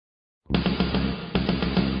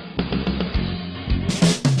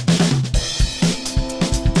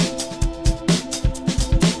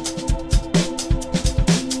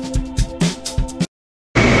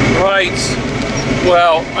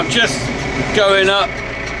Well, I'm just going up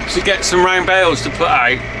to get some round bales to put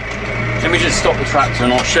out. Let me just stop the tractor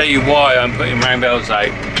and I'll show you why I'm putting round bales out.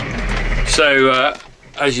 So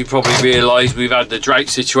as you probably realise, we've had the drought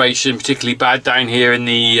situation particularly bad down here in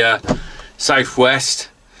the southwest.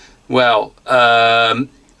 Well, I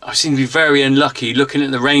seem to be very unlucky looking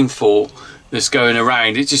at the rainfall that's going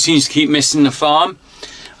around. It just seems to keep missing the farm.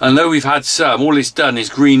 And though we've had some, all it's done is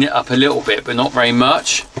green it up a little bit, but not very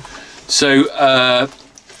much. So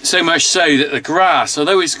so much so that the grass,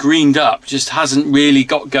 although it's greened up, just hasn't really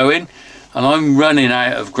got going. And I'm running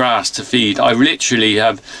out of grass to feed. I literally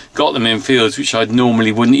have got them in fields which I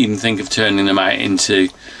normally wouldn't even think of turning them out into.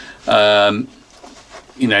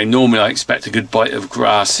 You know, normally I expect a good bite of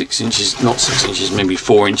grass, 6 inches, not 6 inches, maybe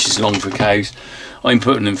 4 inches long for cows. I'm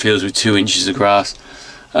putting them in fields with 2 inches of grass.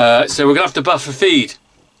 So we're gonna have to buffer feed.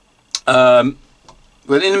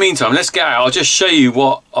 But in the meantime, let's get out. I'll just show you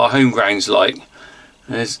what our home ground's like.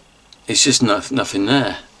 It's just nothing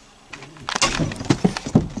there.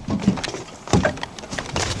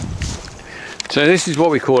 So this is what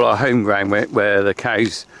we call our home ground, where the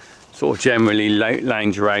cows sort of generally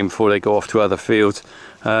lounge around before they go off to other fields.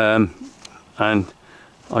 And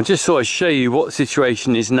I'll just sort of show you what the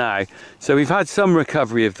situation is now. So we've had some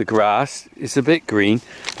recovery of the grass. It's a bit green,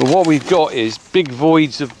 but what we've got is big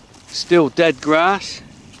voids of still dead grass.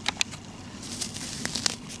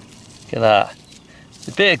 Look at that.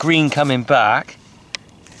 A bit of green coming back.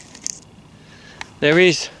 There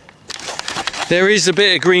is a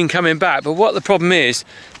bit of green coming back, but what the problem is,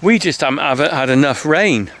 we just haven't had enough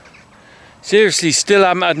rain. Seriously, still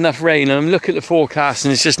haven't had enough rain, and I'm looking at the forecast and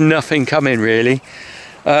there's just nothing coming really.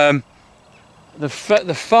 The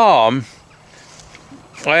farm,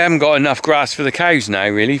 I haven't got enough grass for the cows now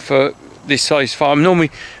really, for this size farm. Normally,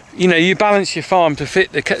 you know, you balance your farm to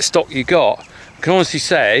fit the stock you got. I can honestly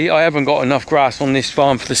say I haven't got enough grass on this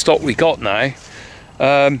farm for the stock we got now.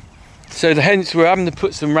 So hence we're having to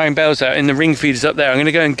put some round bales out in the ring feeders up there. I'm going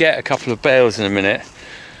to go and get a couple of bales in a minute.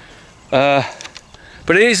 But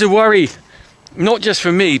it is a worry, not just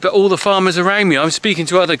for me, but all the farmers around me. I'm speaking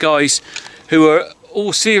to other guys who are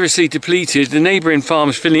all seriously depleted. The neighbouring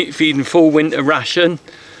farms feeding full winter ration.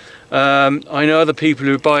 I know other people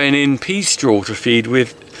who are buying in pea straw to feed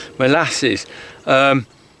with molasses.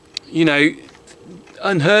 You know,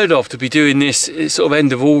 unheard of to be doing this sort of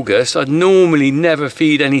end of August. I'd normally never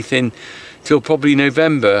feed anything till probably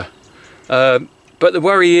November. But the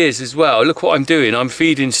worry is as well, look what I'm doing. I'm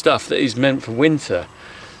feeding stuff that is meant for winter.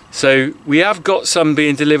 So we have got some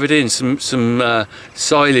being delivered in, some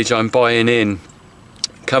silage I'm buying in,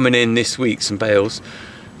 coming in this week, some bales.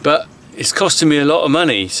 But it's costing me a lot of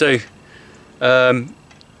money. So,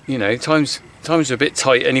 you know, times are a bit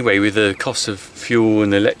tight anyway with the cost of fuel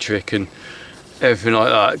and electric and everything like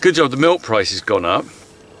that. Good job the milk price has gone up.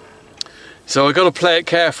 So I've got to play it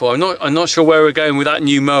careful. I'm not sure where we're going with that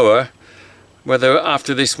new mower. Whether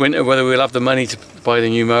after this winter, whether we'll have the money to buy the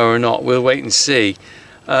new mower or not, we'll wait and see.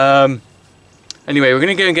 Anyway, we're going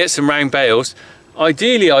to go and get some round bales.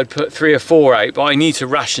 Ideally I'd put 3 or 4 out, but I need to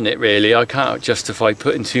ration it really. I can't justify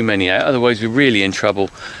putting too many out, otherwise we're really in trouble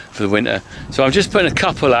for the winter. So I'm just putting a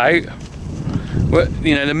couple out.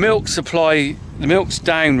 You know, the milk supply, the milk's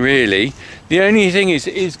down really. The only thing is,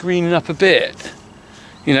 it is greening up a bit.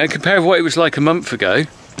 You know, compared with what it was like a month ago,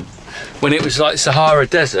 when it was like Sahara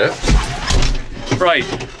Desert. Right,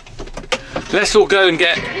 let's go and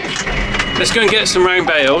get some round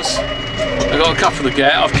bales. I've got a couple to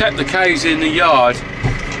get. I've kept the cows in the yard,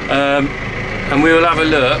 and we will have a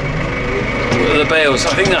look at the bales.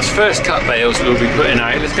 I think that's first cut bales we'll be putting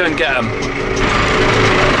out. Let's go and get them.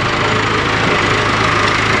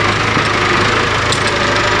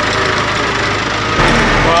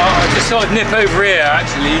 I just thought I'd nip over here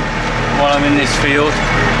actually while I'm in this field,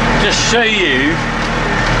 just show you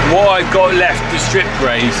what I've got left to strip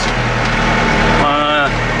graze,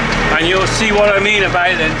 and you'll see what I mean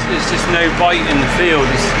about it. There's just no bite in the field.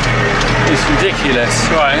 It's ridiculous.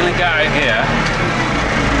 Right, I'm going to get out here.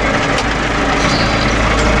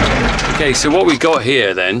 Okay, so what we got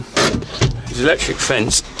here then is electric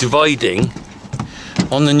fence dividing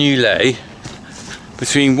on the new lay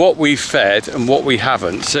between what we've fed and what we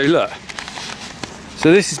haven't. So look,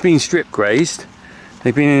 so this has been strip grazed,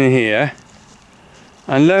 they've been in here,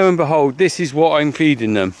 and lo and behold, this is what I'm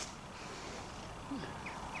feeding them.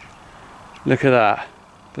 Look at that,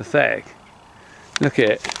 pathetic. Look at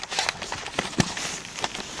it.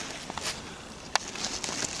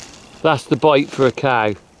 That's the bite for a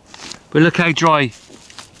cow. But look how dry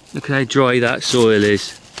that soil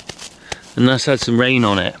is, and that's had some rain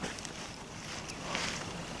on it.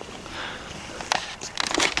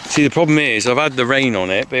 See, the problem is I've had the rain on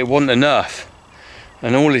it, but it wasn't enough.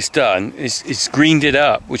 And all it's done is it's greened it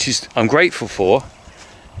up, which is I'm grateful for.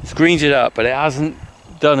 It's greened it up, but it hasn't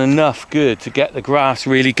done enough good to get the grass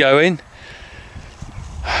really going.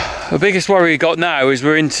 The biggest worry we got now is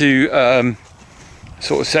we're into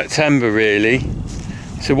sort of September really.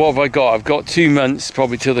 So what have I got? I've got 2 months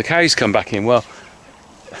probably till the cows come back in. Well,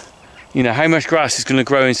 you know, how much grass is going to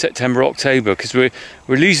grow in September, October? Because we're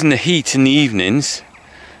losing the heat in the evenings,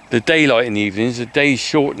 the daylight in the evenings, the day's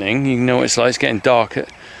shortening. You know what it's like, it's getting dark at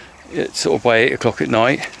sort of by 8 o'clock at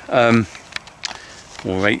night, or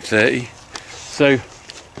 8:30. So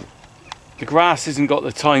the grass hasn't got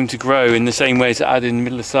the time to grow in the same way as it had in the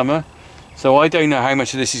middle of summer. So I don't know how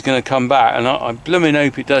much of this is going to come back, and I blooming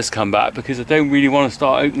hope it does come back, because I don't really want to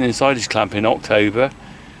start opening the silage clamp in October.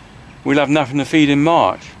 We'll have nothing to feed in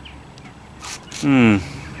March.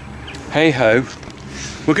 Hey ho.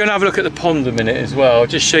 We're going to have a look at the pond a minute as well. I'll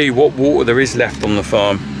just show you what water there is left on the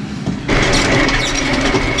farm.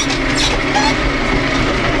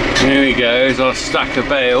 Here we go, there's our stack of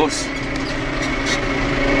bales.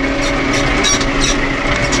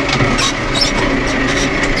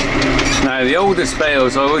 Now the oldest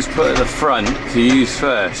bales I always put at the front to use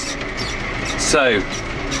first. So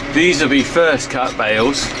these will be first cut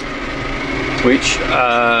bales, which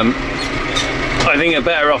I think are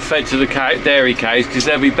better off fed to the dairy cows because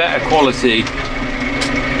they'll be better quality.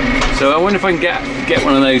 So I wonder if I can get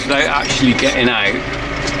one of those without actually getting out.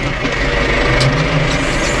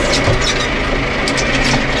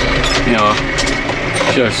 You know,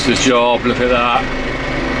 just a job, look at that.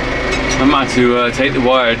 I'm had to take the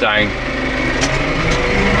wire down.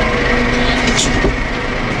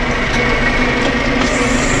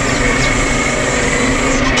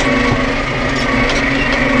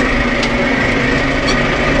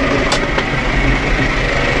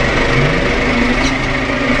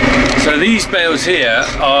 So these bales here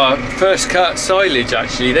are first cut silage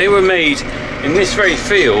actually. They were made in this very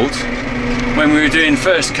field when we were doing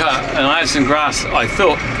first cut, and I had some grass. I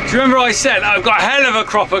thought, do you remember I said I've got a hell of a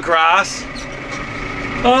crop of grass?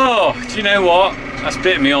 Oh, do you know what? That's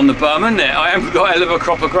bit me on the bum, isn't it? I haven't got a hell of a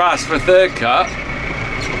crop of grass for third cut.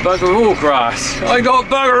 Bugger all grass. I got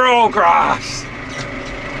bugger all grass.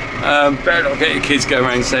 Better not get your kids going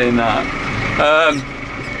around saying that.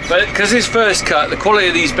 But because it's first cut, the quality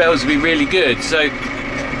of these bales will be really good. So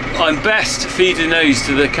I'm best feeding those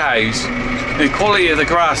to the cows. The quality of the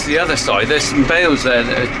grass the other side, there's some bales there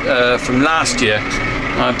that, from last year.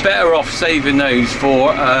 I'm better off saving those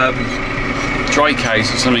for dry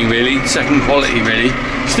cows or something really, second quality really.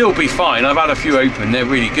 Still be fine, I've had a few open, they're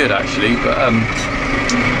really good actually, but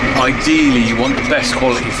ideally you want the best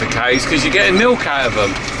quality for cows because you're getting milk out of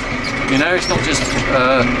them. You know, it's not just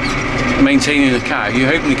maintaining the cow,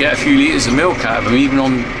 you're hoping to get a few litres of milk out of them even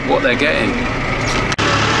on what they're getting.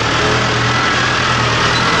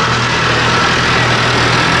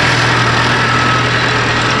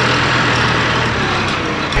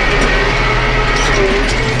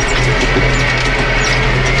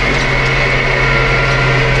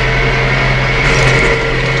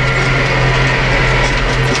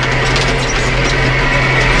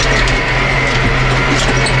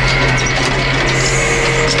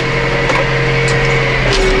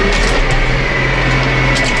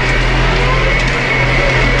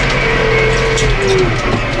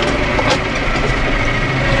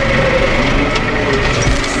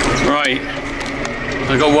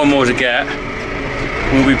 I've got one more to get.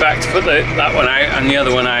 We'll be back to put that one out and the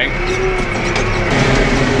other one out.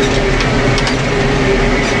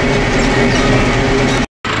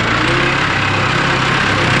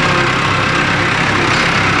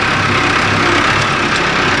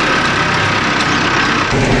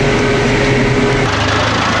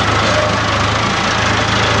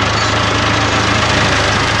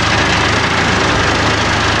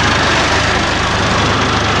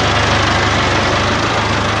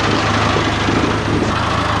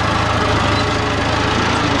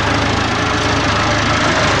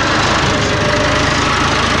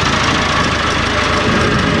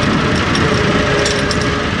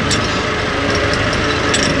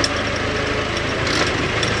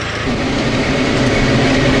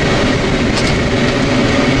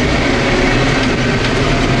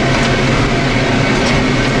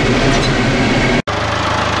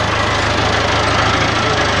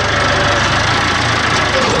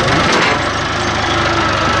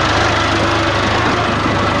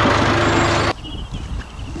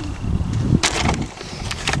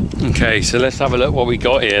 Okay, so let's have a look what we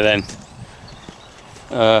got here then.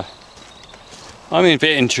 I'm a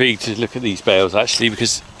bit intrigued to look at these bales actually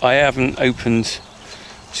because I haven't opened,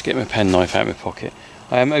 just get my pen knife out of my pocket.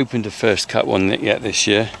 I haven't opened the first cut one yet this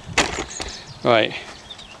year. Right,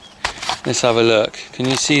 let's have a look. Can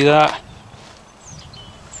you see that?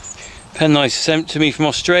 Penknife sent to me from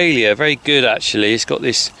Australia. Very good actually. It's got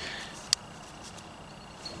this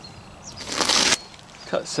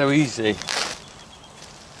cut so easy.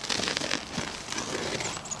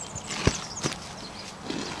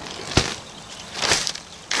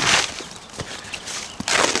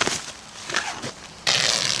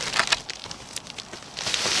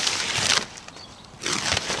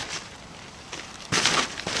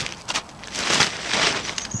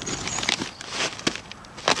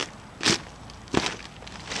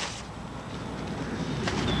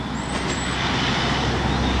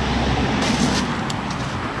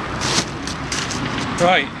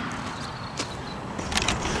 Right,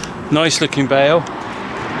 nice looking bale. You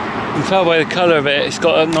can tell by the colour of it, it's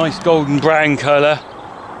got a nice golden brown colour.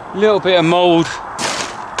 A little bit of mould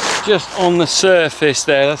just on the surface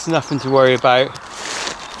there, that's nothing to worry about.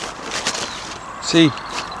 See,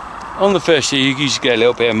 on the first year you usually get a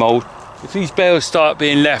little bit of mould. If these bales start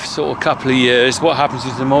being left sort of a couple of years, what happens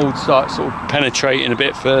is the mould starts sort of penetrating a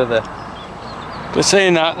bit further. But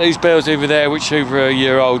saying that, those bales over there, which are over a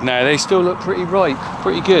year old now, they still look pretty ripe,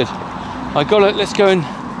 pretty good. I got it, let's go and,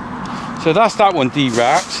 so that's that one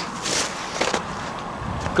de-wrapped.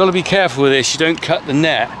 Got to be careful with this, you don't cut the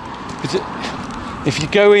net. Because if you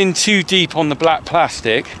go in too deep on the black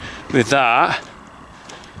plastic with that,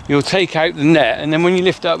 you'll take out the net, and then when you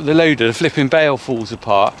lift it up with the loader, the flipping bale falls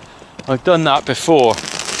apart. I've done that before.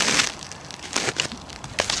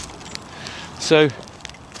 So,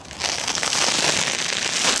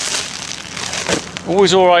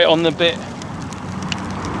 always alright on the bit,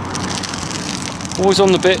 always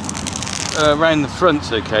on the bit around the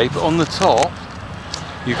front's okay, but on the top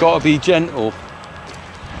you've got to be gentle.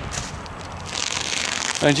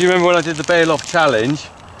 And do you remember when I did the bale off challenge?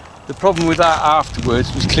 The problem with that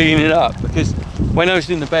afterwards was cleaning it up, because when I was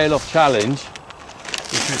doing the bale off challenge,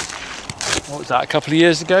 which was, what was that, a couple of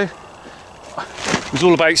years ago, it was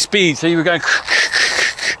all about speed, so you were going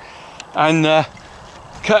and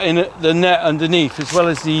cutting the net underneath as well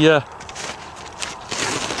as the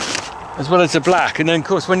black, and then of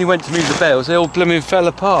course when you went to move the bales they all blooming fell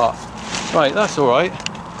apart. Right, that's all right.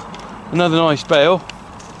 Another nice bale.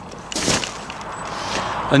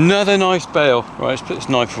 Another nice bale. Right, let's put this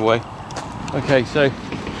knife away. Okay, so I'm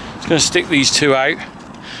just going to stick these two out.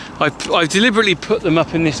 I've deliberately put them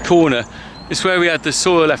up in this corner. It's where we had the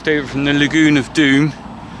soil left over from the Lagoon of Doom.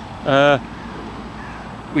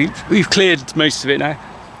 We've cleared most of it now.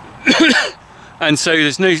 And so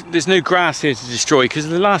there's no grass here to destroy, because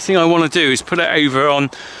the last thing I want to do is put it over on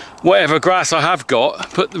whatever grass I have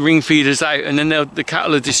got, put the ring feeders out, and then the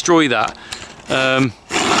cattle will destroy that.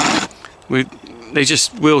 They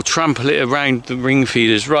just will trample it around the ring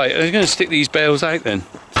feeders. Right, I'm going to stick these bales out then.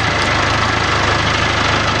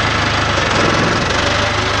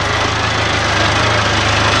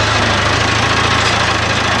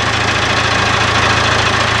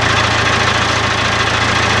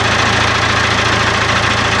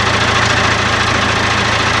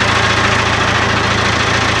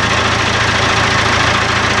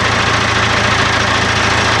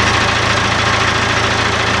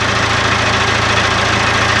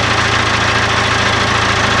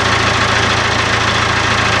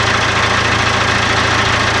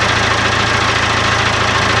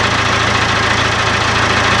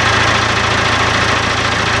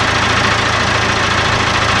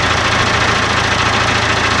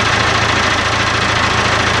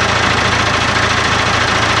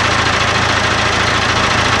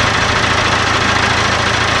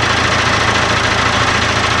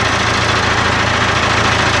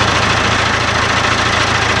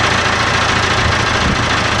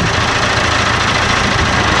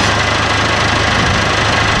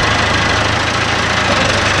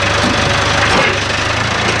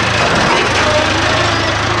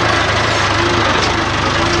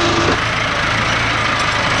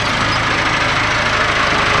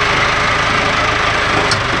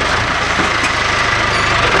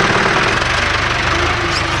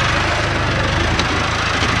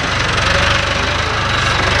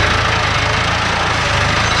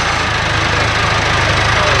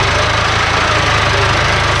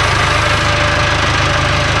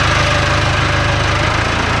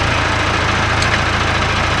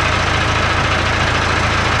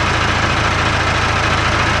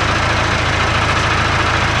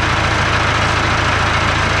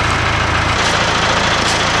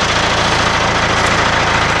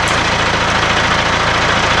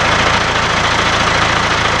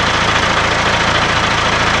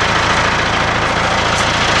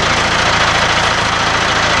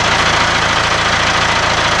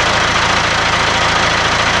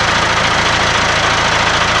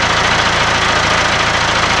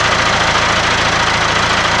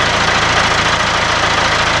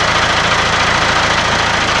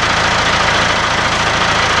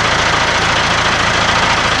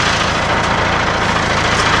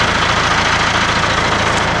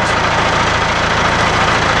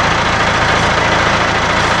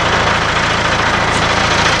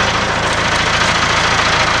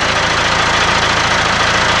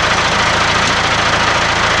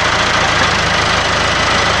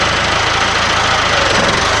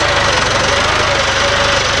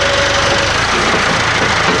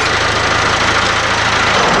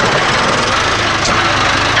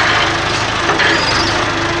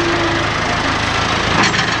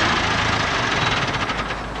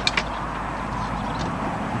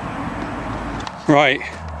 Right,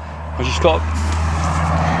 I just got to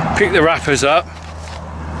pick the wrappers up.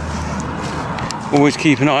 Always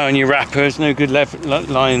keep an eye on your wrappers. No good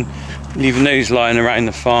leaving those lying around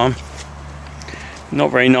the farm.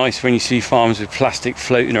 Not very nice when you see farms with plastic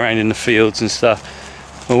floating around in the fields and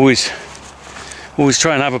stuff. Always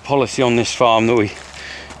try and have a policy on this farm that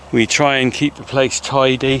we try and keep the place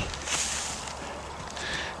tidy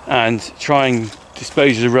and try and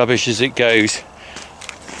dispose of the rubbish as it goes.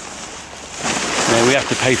 Now, we have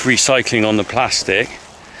to pay for recycling on the plastic,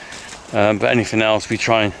 but anything else we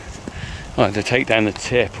try and either take down the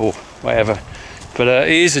tip or whatever. But it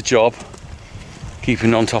is a job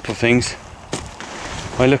keeping on top of things.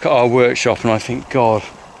 I look at our workshop and I think, God,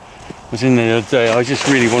 I was in there the other day, I just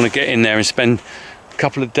really want to get in there and spend a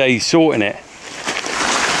couple of days sorting it.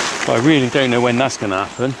 But I really don't know when that's going to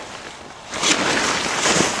happen.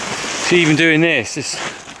 So even doing this,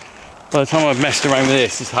 by the time I've messed around with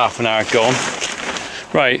this, it's half an hour gone.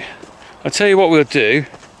 Right, I'll tell you what we'll do.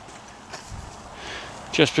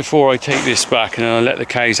 Just before I take this back and I'll let the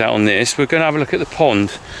cows out on this, we're going to have a look at the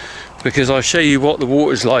pond, because I'll show you what the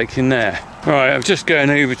water's like in there. Right, I'm just going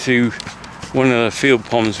over to one of the field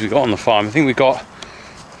ponds we've got on the farm. I think we've got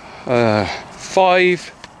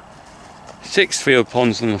 6 field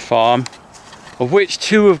ponds on the farm, of which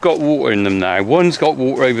 2 have got water in them now. One's got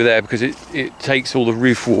water over there because it takes all the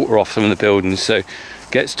roof water off some of the buildings, so it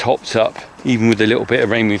gets topped up even with the little bit of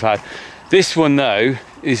rain we've had. This one though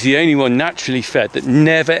is the only one naturally fed that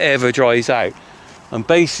never ever dries out. And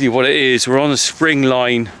basically what it is, we're on a spring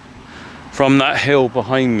line from that hill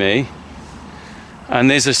behind me, and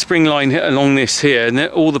there's a spring line along this here, and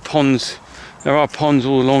all the ponds, there are ponds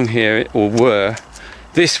all along here, or were.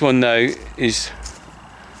 This one though is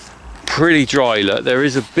pretty dry. Look, there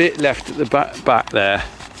is a bit left at the back there.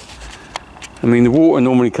 I mean, the water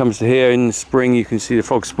normally comes to here in the spring. You can see the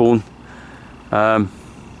frog spawn.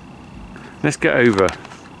 Let's get over.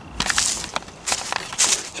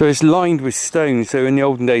 So it's lined with stone, so in the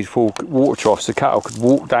olden days for water troughs, the cattle could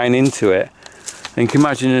walk down into it. And you can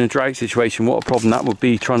imagine in a drought situation what a problem that would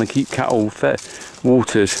be, trying to keep cattle fed,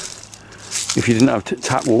 watered, if you didn't have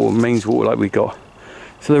tap water, mains water like we got.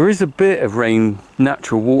 So there is a bit of rain,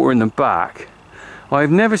 natural water in the back. I've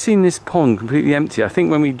never seen this pond completely empty. I think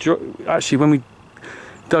when we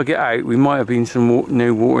dug it out, we might have been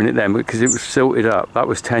no water in it then, because it was silted up. That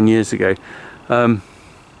was 10 years ago.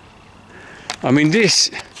 I mean,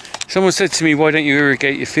 someone said to me, why don't you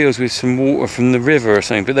irrigate your fields with some water from the river or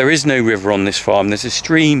something? But there is no river on this farm. There's a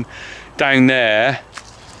stream down there,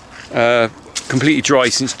 completely dry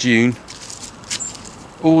since June.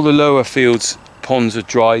 All the lower fields ponds are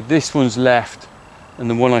dry. This one's left, and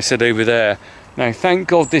the one I said over there. Now, thank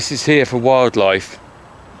God this is here for wildlife,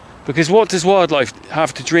 because what does wildlife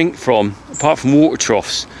have to drink from apart from water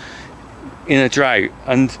troughs in a drought?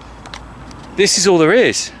 And this is all there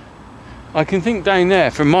is. I can think down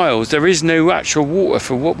there for miles there is no actual water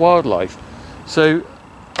for wildlife. So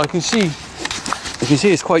I can see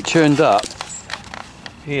it's quite churned up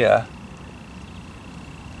here.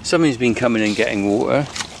 Somebody's been coming and getting water.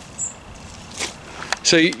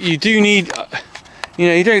 So you do need,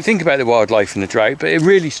 you don't think about the wildlife in the drought, but it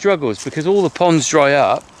really struggles because all the ponds dry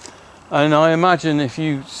up. And I imagine if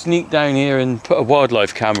you sneak down here and put a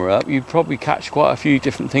wildlife camera up, you'd probably catch quite a few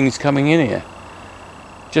different things coming in here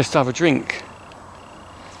just to have a drink.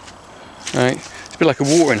 Right, it's a bit like a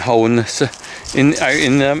watering hole out in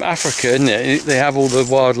Africa, isn't it? They have all the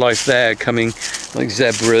wildlife there coming, like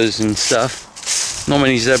zebras and stuff. Not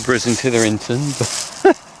many zebras in Titherington,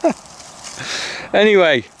 but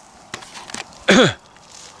anyway.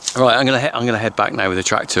 Right, I'm gonna head back now with the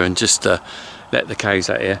tractor and just let the cows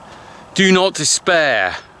out here. Do not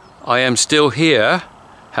despair. I am still here,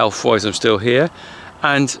 health-wise I'm still here,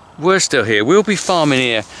 and we're still here. We'll be farming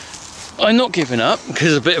here. I'm not giving up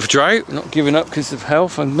because of a bit of drought. I'm not giving up because of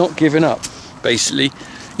health. I'm not giving up, basically.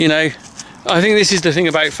 I think this is the thing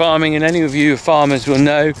about farming, and any of you farmers will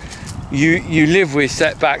know, you live with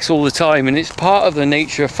setbacks all the time, and it's part of the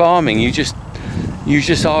nature of farming. You just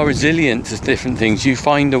are resilient to different things. You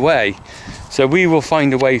find a way. So we will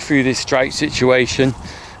find a way through this drought situation,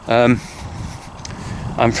 and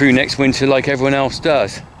through next winter like everyone else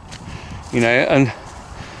does. And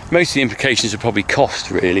most of the implications are probably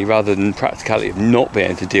cost, really, rather than practicality of not being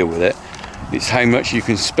able to deal with it. It's how much you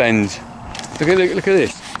can spend. Look at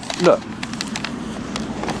this. Look.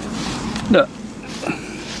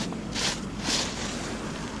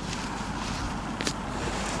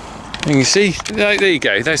 And you see, there you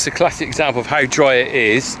go. That's a classic example of how dry it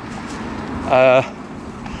is,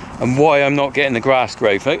 and why I'm not getting the grass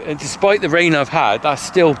growth. Despite the rain I've had, that's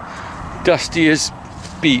still dusty as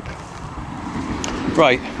beep.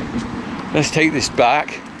 Right, let's take this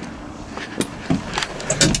back.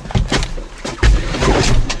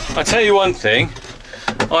 I'll tell you one thing.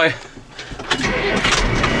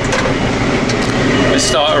 Let's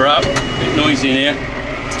start her up. A bit noisy in here.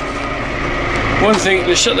 One thing,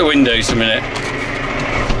 let's shut the windows a minute.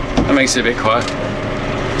 That makes it a bit quiet.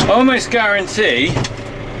 I almost guarantee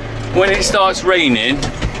when it starts raining,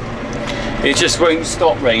 it just won't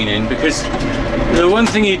stop raining, because the one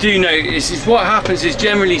thing you do notice is what happens is,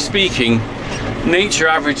 generally speaking, nature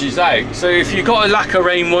averages out. So if you've got a lack of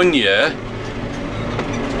rain one year,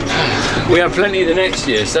 we have plenty the next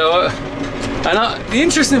year. So the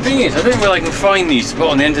interesting thing is, I don't know where I can find these to put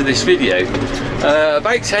on the end of this video.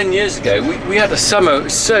 About 10 years ago, we had a summer that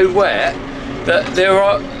was so wet that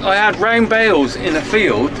I had round bales in a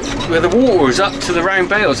field where the water was up to the round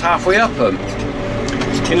bales, halfway up them,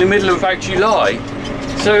 in the middle of about July.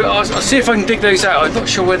 So I'll see if I can dig those out. I'm not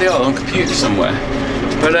sure where they are, on a computer somewhere.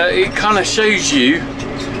 But it kind of shows you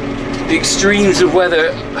the extremes of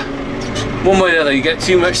weather. One way or the other, you get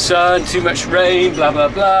too much sun, too much rain, blah blah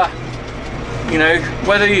blah. You know,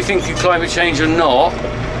 whether you think of climate change or not,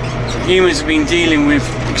 humans have been dealing with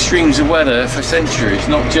extremes of weather for centuries,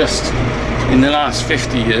 not just in the last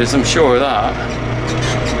 50 years, I'm sure of that.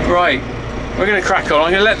 Right, we're going to crack on.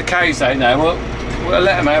 I'm going to let the cows out now. We'll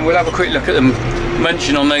let them out and we'll have a quick look at them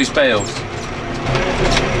munching on those bales.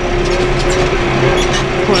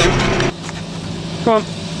 Come on.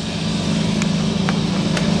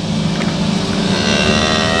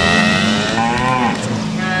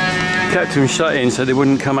 Kept them shut in so they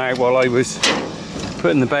wouldn't come out while I was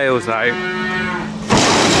putting the bales out.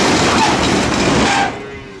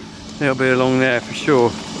 They'll be along there for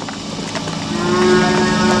sure.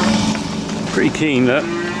 Pretty keen, look.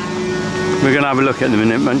 We're going to have a look at them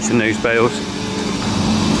in a minute, munching those bales.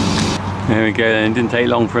 There we go then, it didn't take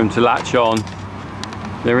long for them to latch on.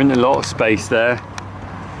 They're in a lot of space there.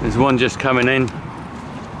 There's one just coming in.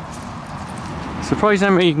 Surprised how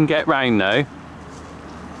many you can get round though.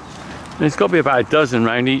 There's got to be about a dozen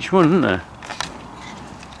round each one, isn't there?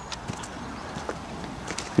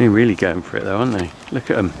 They're really going for it though, aren't they? Look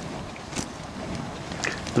at them.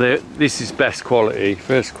 This is best quality,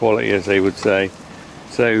 first quality as they would say.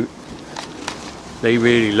 So they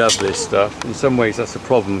really love this stuff. In some ways that's a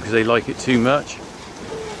problem because they like it too much.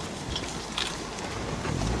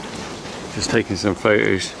 Just taking some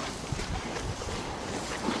photos.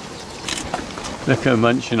 Look at them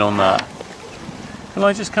munching on that. Can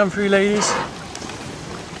I just come through, ladies?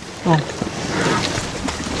 Oh.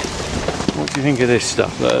 What do you think of this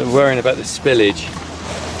stuff? Worrying about the spillage.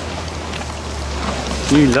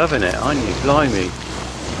 You loving it, aren't you? Blimey.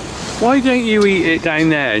 Why don't you eat it down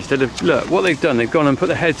there instead of, look, what they've done, they've gone and put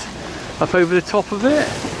the heads up over the top of it.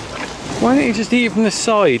 Why don't you just eat it from the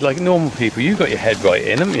side like normal people? You've got your head right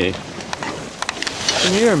in, haven't you?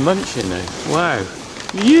 And you're munching now. Wow.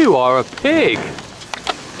 You are a pig.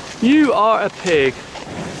 You are a pig.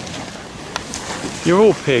 You're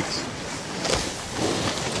all pigs.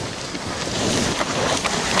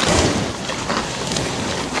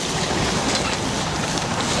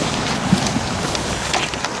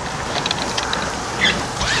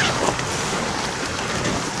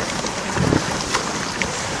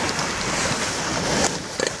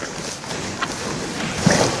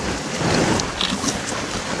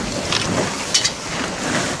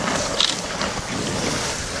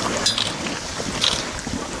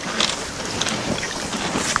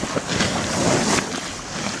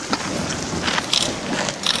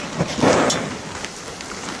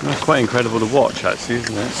 That's quite incredible to watch actually,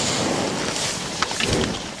 isn't it?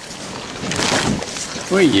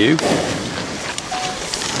 Where are you?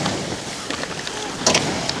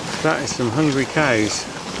 That is some hungry cows.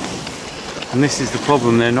 And this is the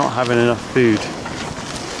problem, they're not having enough food,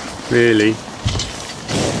 really,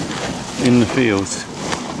 in the fields.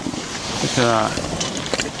 Look at that.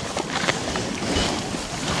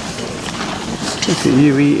 Look at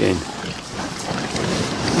you eating.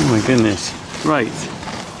 Oh my goodness. Right.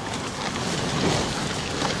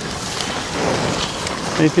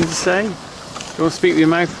 Anything to say? Do you want to speak with your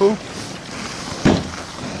mouth full?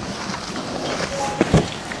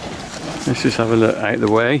 Let's just have a look out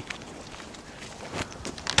the way.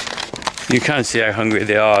 You can see how hungry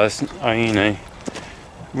they are. You know,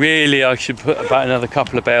 really I should put about another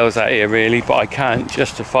couple of bales out here really, but I can't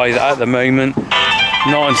justify that at the moment.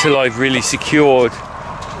 Not until I've really secured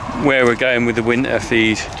where we're going with the winter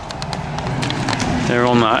feed. They're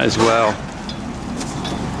on that as well.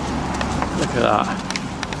 Look at that.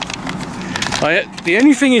 The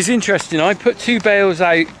only thing is interesting, I put 2 bales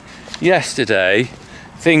out yesterday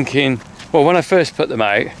thinking, well, when I first put them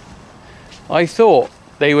out, I thought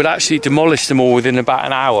they would actually demolish them all within about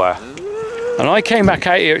an hour. And I came back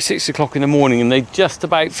out here at 6 o'clock in the morning and they just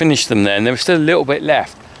about finished them then. There was still a little bit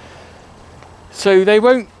left. So they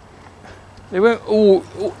won't all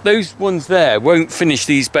those ones there won't finish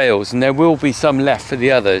these bales, and there will be some left for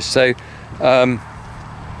the others. So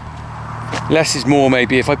less is more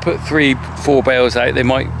maybe. If I put 3-4 bales out, they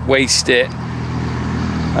might waste it.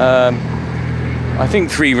 I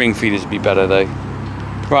think 3 ring feeders would be better though.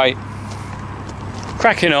 Right,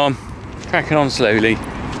 cracking on slowly.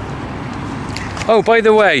 Oh, by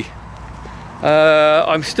the way,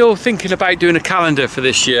 I'm still thinking about doing a calendar for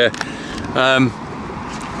this year.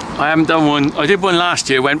 I haven't done one. I did one last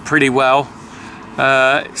year, went pretty well.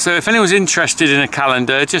 So if anyone's interested in a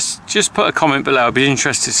calendar, just put a comment below. I'd be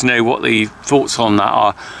interested to know what the thoughts on that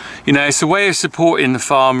are. You know, it's a way of supporting the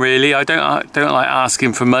farm really. I don't like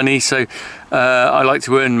asking for money, so I like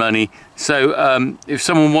to earn money. So if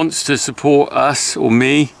someone wants to support us or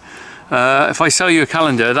me, if I sell you a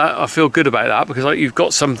calendar, I feel good about that, because you've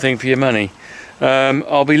got something for your money.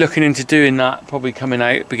 I'll be looking into doing that, probably coming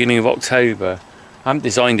out beginning of October. I haven't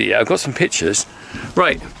designed it yet. I've got some pictures.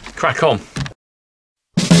 Right, crack on.